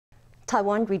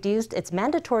Taiwan reduced its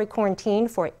mandatory quarantine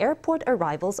for airport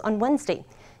arrivals on Wednesday.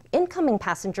 Incoming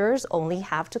passengers only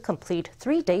have to complete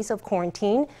 3 days of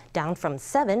quarantine, down from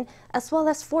 7, as well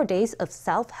as 4 days of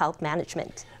self-help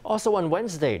management. Also on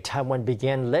Wednesday, Taiwan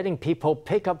began letting people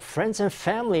pick up friends and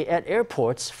family at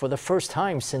airports for the first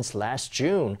time since last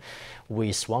June.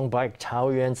 We swung by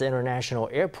Taoyuan's International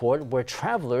Airport, where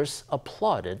travelers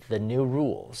applauded the new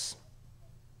rules.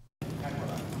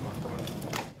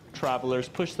 Travelers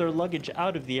pushed their luggage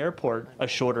out of the airport. A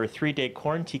shorter 3-day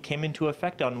quarantine came into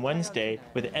effect on Wednesday,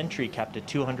 with entry capped at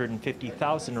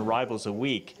 250,000 arrivals a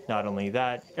week. Not only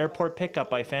that, airport pickup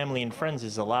by family and friends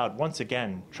is allowed once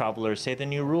again. Travelers say the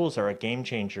new rules are a game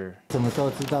changer. 什么时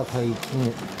候知道可以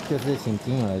就是请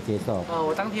亲友来接受？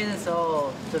我当天的时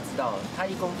候就知道了，他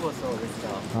一公布的时候我就知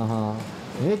道了。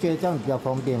你会觉得这样比较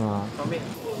方便吗？方便。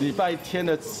礼拜天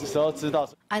的时候知道。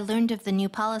 I learned of the new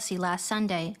policy last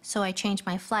Sunday, so I changed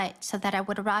my flight so that I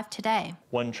would arrive today.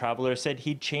 One traveler said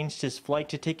he'd changed his flight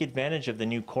to take advantage of the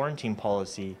new quarantine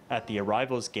policy. At the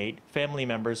arrivals gate, family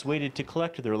members waited to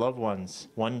collect their loved ones.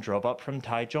 One drove up from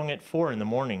Taichung at 4 in the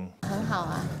morning.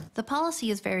 The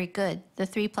policy is very good, the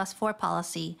 3+4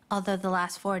 policy, although the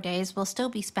last 4 days will still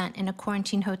be spent in a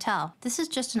quarantine hotel. This is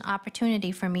just an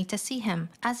opportunity for me to see him.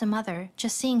 As a mother,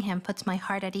 just seeing him puts my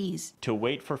heart at ease. To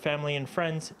wait for family and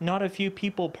friends, not a few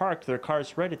people parked their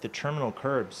cars right at the terminal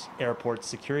curbs. Airport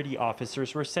security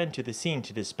officers were sent to the scene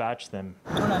to dispatch them.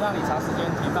 不能让你长时间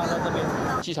停放在这边。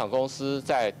机场公司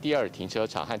在第2停车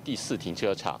场和第4停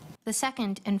车场。 The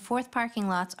second and fourth parking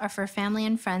lots are for family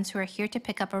and friends who are here to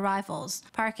pick up arrivals.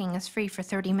 Parking is free for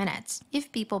 30 minutes.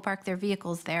 If people park their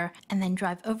vehicles there and then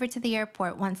drive over to the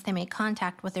airport once they make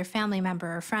contact with their family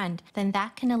member or friend, then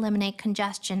that can eliminate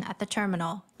congestion at the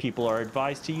terminal. People are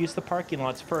advised to use the parking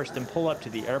lots first and pull up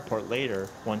to the airport later,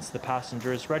 once the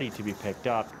passenger is ready to be picked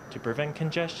up, to prevent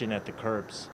congestion at the curbs.